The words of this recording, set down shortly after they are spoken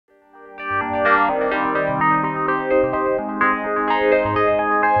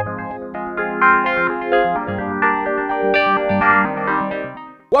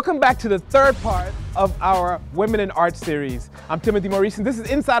Welcome back to the third part of our Women in Art series. I'm Timothy Maurice, and this is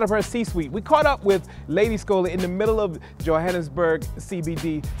Inside of Her C-Suite. We caught up with Lady Skollie in the middle of Johannesburg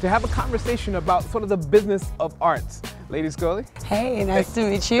CBD to have a conversation about sort of the business of arts. Lady Skollie. Hey, nice to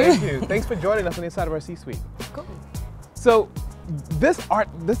meet you. Thank you. Thanks for joining us on Inside of Her C-Suite. Cool. So, this art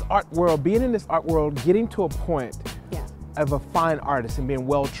world, being in this art world, getting to a point of a fine artist and being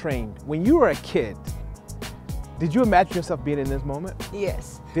well trained. When you were a kid, did you imagine yourself being in this moment?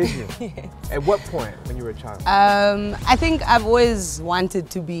 Yes. Did you? Yes. At what point when you were a child? I think I've always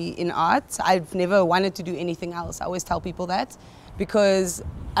wanted to be in art. I've never wanted to do anything else. I always tell people that because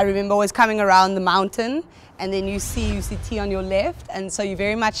I remember always coming around the mountain and then you see UCT on your left, and so you're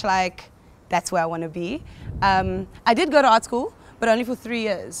very much like, that's where I want to be. I did go to art school, but only for 3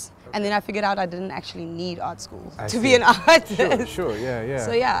 years. And then I figured out I didn't actually need art school to be an artist. Sure, yeah.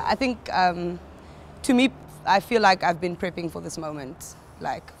 So yeah, I think to me, I feel like I've been prepping for this moment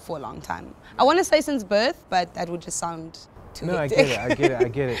like for a long time. I want to say since birth, but that would just sound too hectic. I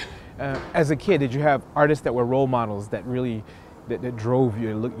get it. As a kid, did you have artists that were role models that really that drove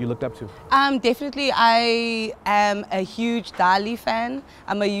you, you looked up to? Definitely, I am a huge Dali fan.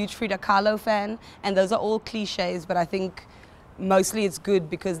 I'm a huge Frida Kahlo fan, and those are all cliches, but I think mostly it's good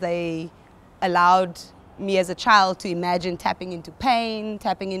because they allowed me as a child to imagine tapping into pain,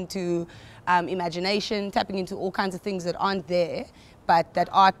 tapping into imagination, tapping into all kinds of things that aren't there, but that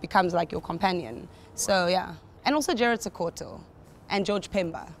art becomes like your companion. So yeah, and also Jared Sokoto and George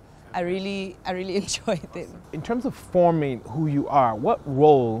Pemba. I really enjoyed them. In terms of forming who you are, what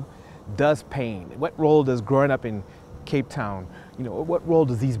role does pain, what role does growing up in Cape Town, what role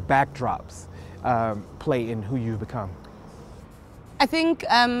does these backdrops play in who you've become? I think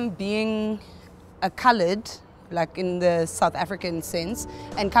being a coloured, like in the South African sense,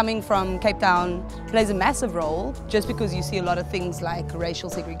 and coming from Cape Town plays a massive role just because you see a lot of things like racial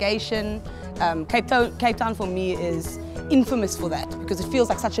segregation. Cape Town for me is infamous for that because it feels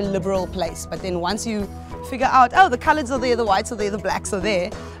like such a liberal place. But then once you figure out, oh, the coloureds are there, the whites are there, the blacks are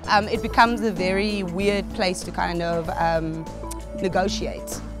there, it becomes a very weird place to kind of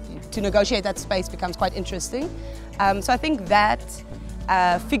negotiate. To negotiate that space becomes quite interesting. So I think that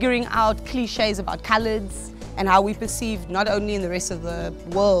figuring out cliches about coloureds and how we perceive not only in the rest of the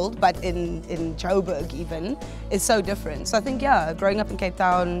world but in Joburg even is so different. So I think growing up in Cape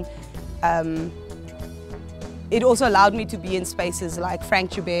Town, it also allowed me to be in spaces like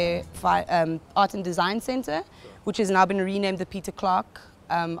Frank Joubert Art and Design Centre, which has now been renamed the Peter Clark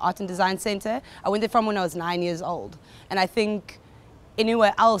Art and Design Centre. I went there from when I was 9 years old, and I think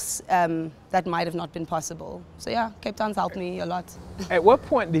anywhere else that might have not been possible. So yeah, Cape Town's helped me a lot. At what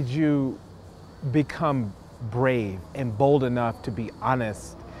point did you become brave and bold enough to be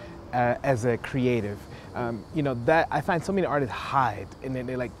honest as a creative? That I find so many artists hide and then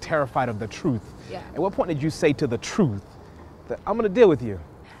they're like terrified of the truth. Yeah. At what point did you say to the truth that I'm going to deal with you?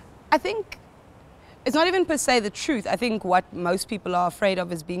 I think it's not even per se the truth. I think what most people are afraid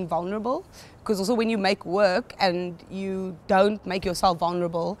of is being vulnerable, because also when you make work and you don't make yourself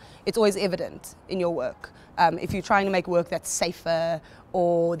vulnerable, it's always evident in your work. If you're trying to make work that's safer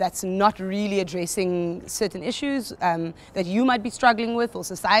or that's not really addressing certain issues that you might be struggling with or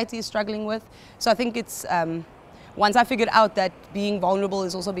society is struggling with. So I think it's, once I figured out that being vulnerable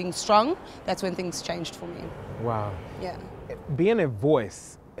is also being strong, that's when things changed for me. Wow. Yeah. Being a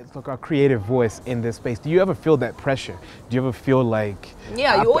voice, it's like a creative voice in this space, do you ever feel that pressure? Do you ever feel like,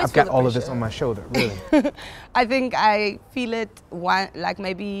 yeah, you always I've got all of this on my shoulder, really? I think I feel it like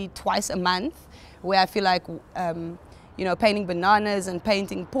maybe twice a month, where I feel like painting bananas and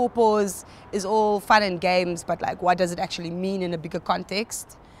painting pawpaws is all fun and games, but like what does it actually mean in a bigger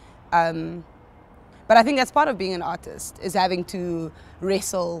context? But I think that's part of being an artist, is having to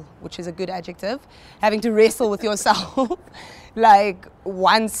wrestle, which is a good adjective, having to wrestle with yourself. Like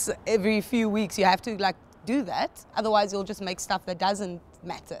once every few weeks you have to like do that, otherwise you'll just make stuff that doesn't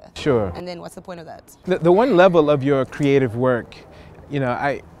matter. Sure. And then what's the point of that? The one level of your creative work,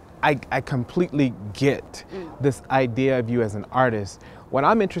 I completely get this idea of you as an artist. What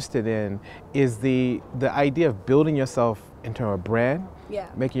I'm interested in is the idea of building yourself into a brand,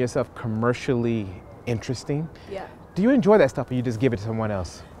 making yourself commercially interesting. Yeah. Do you enjoy that stuff, or you just give it to someone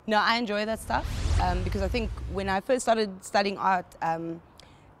else? No, I enjoy that stuff because I think when I first started studying art,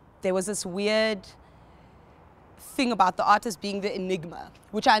 there was this weird thing about the artist being the enigma,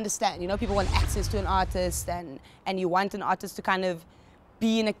 which I understand. People want access to an artist, and you want an artist to kind of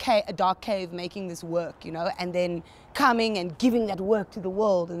be in a dark cave making this work, and then coming and giving that work to the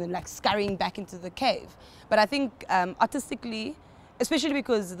world and then like scurrying back into the cave. But I think artistically, especially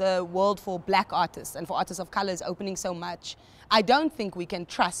because the world for black artists and for artists of color is opening so much. I don't think we can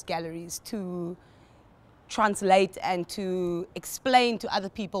trust galleries to translate and to explain to other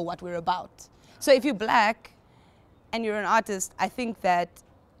people what we're about. So if you're black and you're an artist, I think that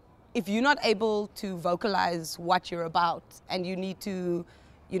if you're not able to vocalize what you're about and you need to,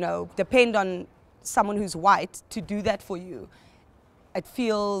 you know, depend on someone who's white to do that for you, it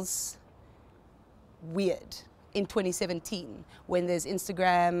feels weird in 2017 when there's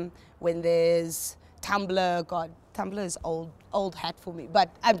Instagram, when there's Tumblr. God, Tumblr is old hat for me. But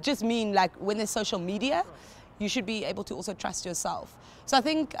I just mean, like, when there's social media, you should be able to also trust yourself. So I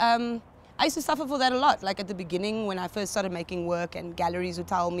think I used to suffer for that a lot. Like at the beginning when I first started making work and galleries would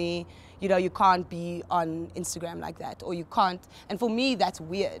tell me, you know, you can't be on Instagram like that, or you can't. And for me, that's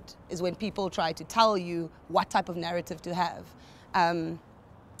weird, is when people try to tell you what type of narrative to have.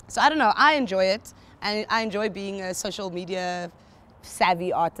 So I don't know, I enjoy it. And I enjoy being a social media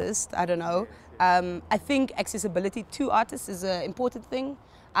savvy artist, I don't know. I think accessibility to artists is an important thing.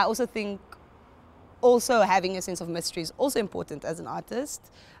 I also think also having a sense of mystery is also important as an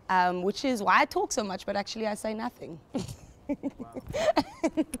artist, which is why I talk so much, but actually I say nothing. Wow.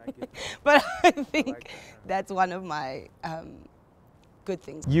 But I think that's one of my good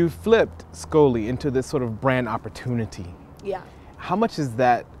things. You flipped Skollie into this sort of brand opportunity. Yeah. How much has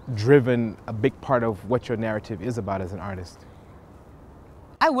that driven a big part of what your narrative is about as an artist?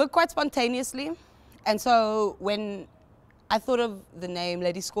 I work quite spontaneously, and so when I thought of the name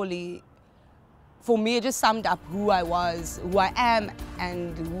Lady Skollie, for me it just summed up who I was, who I am,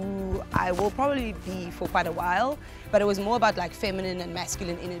 and who I will probably be for quite a while, but it was more about like feminine and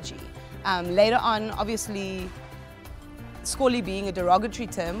masculine energy. Later on, obviously, Skollie being a derogatory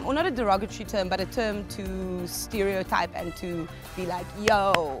term, or not a derogatory term, but a term to stereotype and to be like,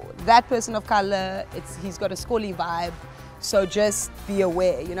 yo, that person of color, he's got a Skollie vibe, so just be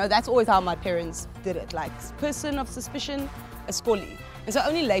aware, you know? That's always how my parents did it, like, person of suspicion, a Skollie. And so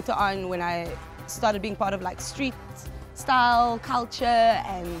only later on when I started being part of like street style culture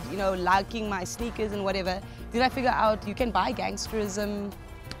and, you know, liking my sneakers and whatever, did I figure out you can buy gangsterism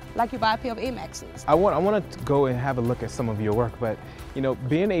like you buy a pair of Air Maxes. I want to go and have a look at some of your work, but you know,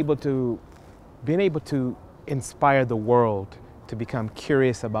 being able to inspire the world to become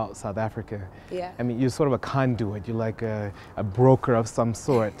curious about South Africa. Yeah. I mean, you're sort of a conduit. You're like a broker of some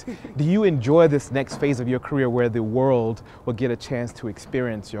sort. Do you enjoy this next phase of your career where the world will get a chance to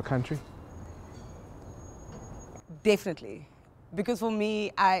experience your country? Definitely, because for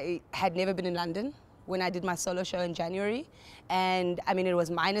me, I had never been in London when I did my solo show in January. And I mean, it was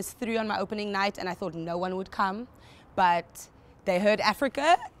 -3 on my opening night and I thought no one would come, but they heard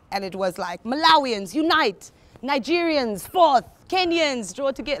Africa and it was like, Malawians, unite, Nigerians, fourth, Kenyans,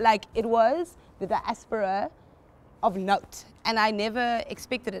 draw together. Like, it was the diaspora of note and I never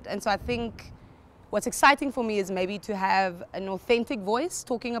expected it. And so I think what's exciting for me is maybe to have an authentic voice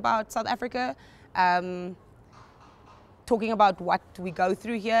talking about South Africa, talking about what we go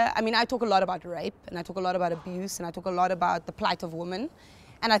through here. I mean, I talk a lot about rape and I talk a lot about abuse and I talk a lot about the plight of women.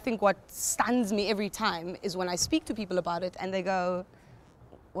 And I think what stuns me every time is when I speak to people about it and they go,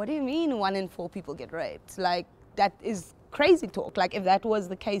 what do you mean 1 in 4 people get raped? Like, that is crazy talk. Like, if that was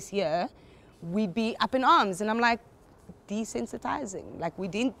the case here, we'd be up in arms. And I'm like, desensitizing. Like, we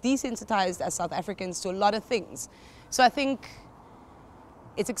desensitized as South Africans to a lot of things. So I think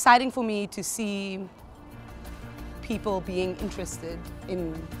it's exciting for me to see people being interested in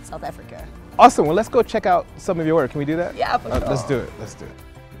South Africa. Awesome. Well, let's go check out some of your work. Can we do that? Yeah, for sure. Let's do it. Let's do it.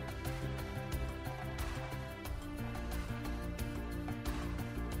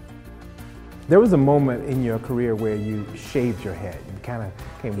 There was a moment in your career where you shaved your head. You kind of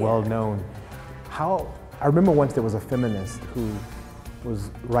became well known. I remember once there was a feminist who was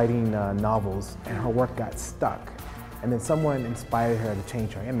writing novels and her work got stuck. And then someone inspired her to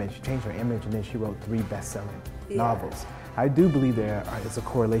change her image. She changed her image and then she wrote 3 best-selling novels. I do believe there is a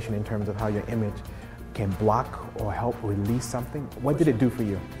correlation in terms of how your image can block or help release something. What did it do for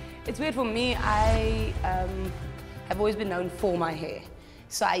you? It's weird for me. I have always been known for my hair.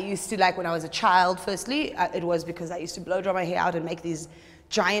 So I used to, like when I was a child, firstly, it was because I used to blow dry my hair out and make these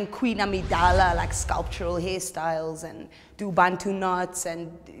giant Queen Amidala, like sculptural hairstyles and do Bantu knots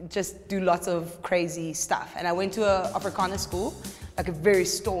and just do lots of crazy stuff. And I went to a Afrikaner school, like a very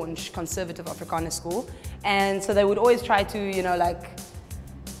staunch conservative Afrikaner school. And so they would always try to, you know, like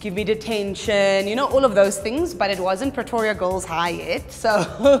give me detention, you know, all of those things, but it wasn't Pretoria Girls High yet. So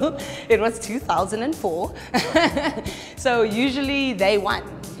it was 2004. So usually they won,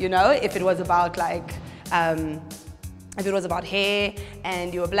 you know, if it was about like, if it was about hair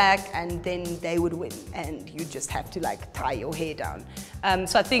and you were black, and then they would win and you just have to like tie your hair down.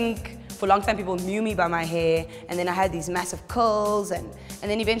 So I think for a long time people knew me by my hair, and then I had these massive curls, and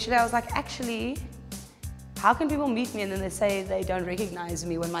then eventually I was like, actually, how can people meet me and then they say they don't recognize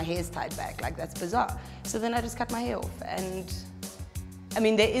me when my hair's tied back? Like, that's bizarre. So then I just cut my hair off. And I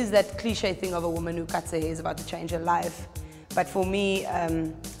mean, there is that cliche thing of a woman who cuts her hair is about to change her life. But for me,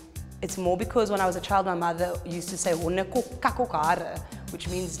 it's more because when I was a child, my mother used to say, which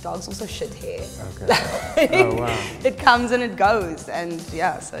means dogs also shit hair. Okay. Like, oh, wow. It comes and it goes. And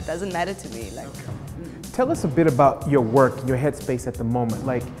yeah, so it doesn't matter to me. Like, Tell us a bit about your work, your headspace at the moment.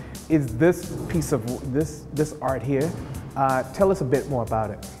 Like, is this piece of this art here? Tell us a bit more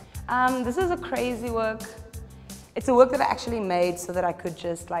about it. This is a crazy work. It's a work that I actually made so that I could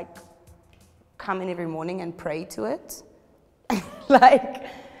just like come in every morning and pray to it.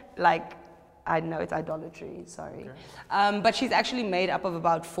 like I know it's idolatry, sorry. Okay. But she's actually made up of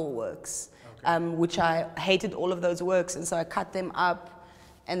about 4 works, okay. Which I hated all of those works, and so I cut them up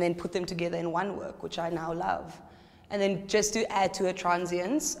and then put them together in one work, which I now love. And then just to add to her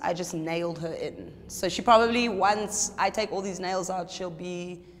transience, I just nailed her in. So she probably, once I take all these nails out, she'll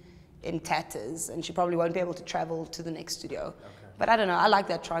be in tatters, and she probably won't be able to travel to the next studio. Okay. But I don't know, I like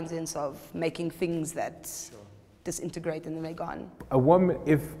that transience of making things that disintegrate and then they're gone. A woman,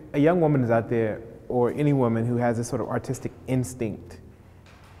 if a young woman is out there, or any woman who has this sort of artistic instinct,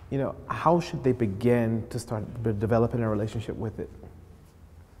 you know, how should they begin to start developing a relationship with it?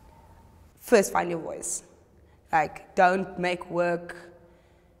 First, find your voice. Like, don't make work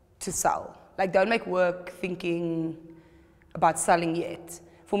to sell. Like, don't make work thinking about selling yet.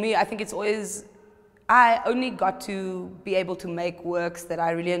 For me, I think it's always, I only got to be able to make works that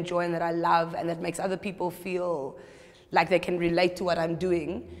I really enjoy and that I love and that makes other people feel like they can relate to what I'm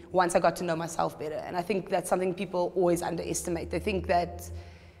doing once I got to know myself better. And I think that's something people always underestimate. They think that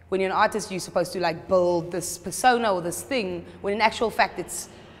when you're an artist, you're supposed to like build this persona or this thing, when in actual fact, it's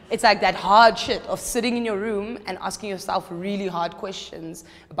like that hard shit of sitting in your room and asking yourself really hard questions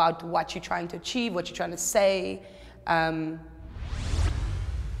about what you're trying to achieve, what you're trying to say,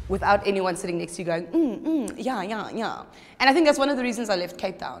 without anyone sitting next to you going, yeah. And I think that's one of the reasons I left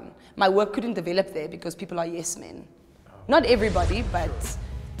Cape Town. My work couldn't develop there because people are yes men. Not everybody, but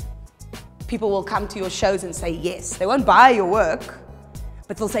people will come to your shows and say yes. They won't buy your work,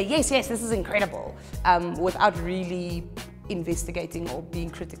 but they'll say, yes, this is incredible, without really investigating or being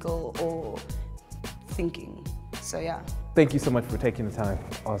critical or thinking. So yeah. Thank you so much for taking the time.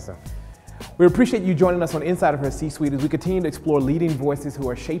 Awesome. We appreciate you joining us on Inside of Her C-Suite as we continue to explore leading voices who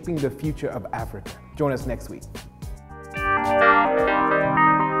are shaping the future of Africa. Join us next week.